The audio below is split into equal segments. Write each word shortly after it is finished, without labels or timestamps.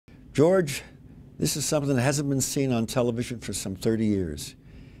George, this is something that hasn't been seen on television for some 30 years.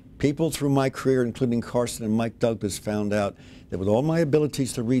 People through my career, including Carson and Mike Douglas, found out that with all my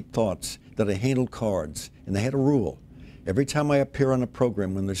abilities to read thoughts, that I handled cards, and they had a rule. Every time I appear on a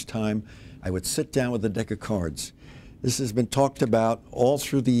program when there's time, I would sit down with a deck of cards. This has been talked about all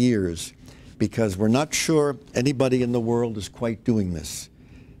through the years because we're not sure anybody in the world is quite doing this.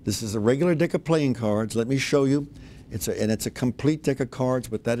 This is a regular deck of playing cards. Let me show you. It's a complete deck of cards,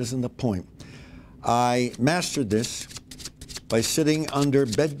 but that isn't the point. I mastered this by sitting under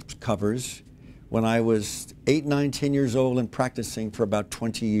bed covers when I was 8, 9, 10 years old and practicing for about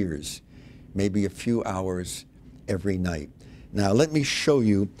 20 years, maybe a few hours every night. Now let me show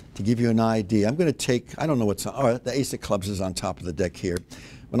you to give you an idea. I'm going to take, I don't know what's on, oh, the ace of clubs is on top of the deck here.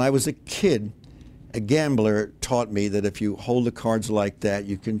 When I was a kid, a gambler taught me that if you hold the cards like that,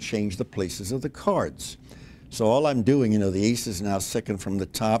 you can change the places of the cards. So all I'm doing, you know, the ace is now second from the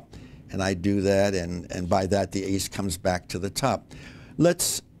top, and I do that, and by that the ace comes back to the top.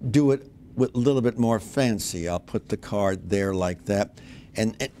 Let's do it with a little bit more fancy. I'll put the card there like that,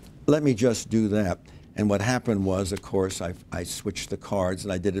 and let me just do that. And what happened was, of course, I switched the cards,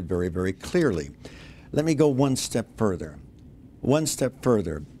 and I did it very, very clearly. Let me go one step further. One step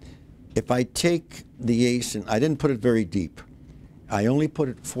further. If I take the ace, and I didn't put it very deep, I only put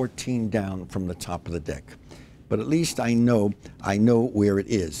it 14 down from the top of the deck. But at least I know where it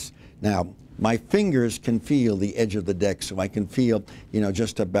is. Now, my fingers can feel the edge of the deck, so I can feel, you know,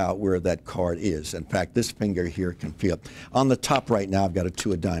 just about where that card is. In fact, this finger here can feel. On the top right now, I've got a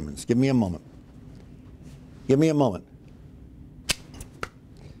 2 of diamonds. Give me a moment. Give me a moment.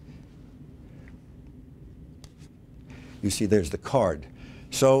 You see, there's the card.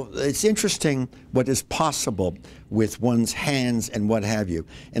 So it's interesting what is possible with one's hands and what have you.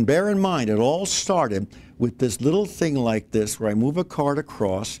 And bear in mind, it all started with this little thing like this where I move a card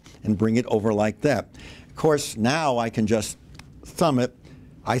across and bring it over like that. Of course, now I can just thumb it.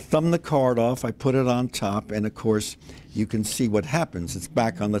 I thumb the card off, I put it on top, and of course, you can see what happens. It's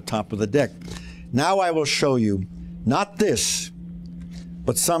back on the top of the deck. Now I will show you, not this,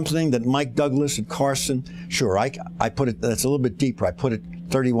 but something that Mike Douglas and Carson, sure, I put it, that's a little bit deeper. I put it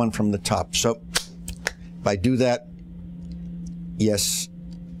 31 from the top. So if I do that, yes,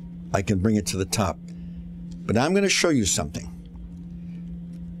 I can bring it to the top. But I'm going to show you something.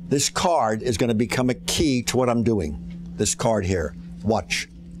 This card is going to become a key to what I'm doing. This card here. Watch.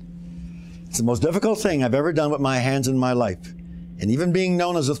 It's the most difficult thing I've ever done with my hands in my life. And even being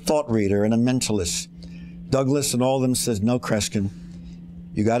known as a thought reader and a mentalist, Douglas and all of them says, no, Kreskin,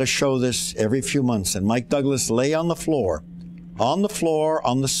 you got to show this every few months. And Mike Douglas lay on the floor, on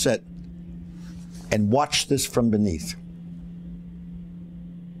the set, and watch this from beneath.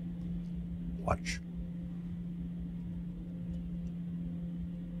 Watch.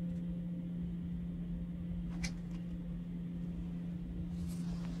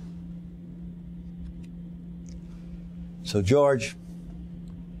 So, George,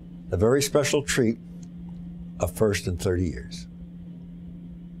 a very special treat, a first in 30 years.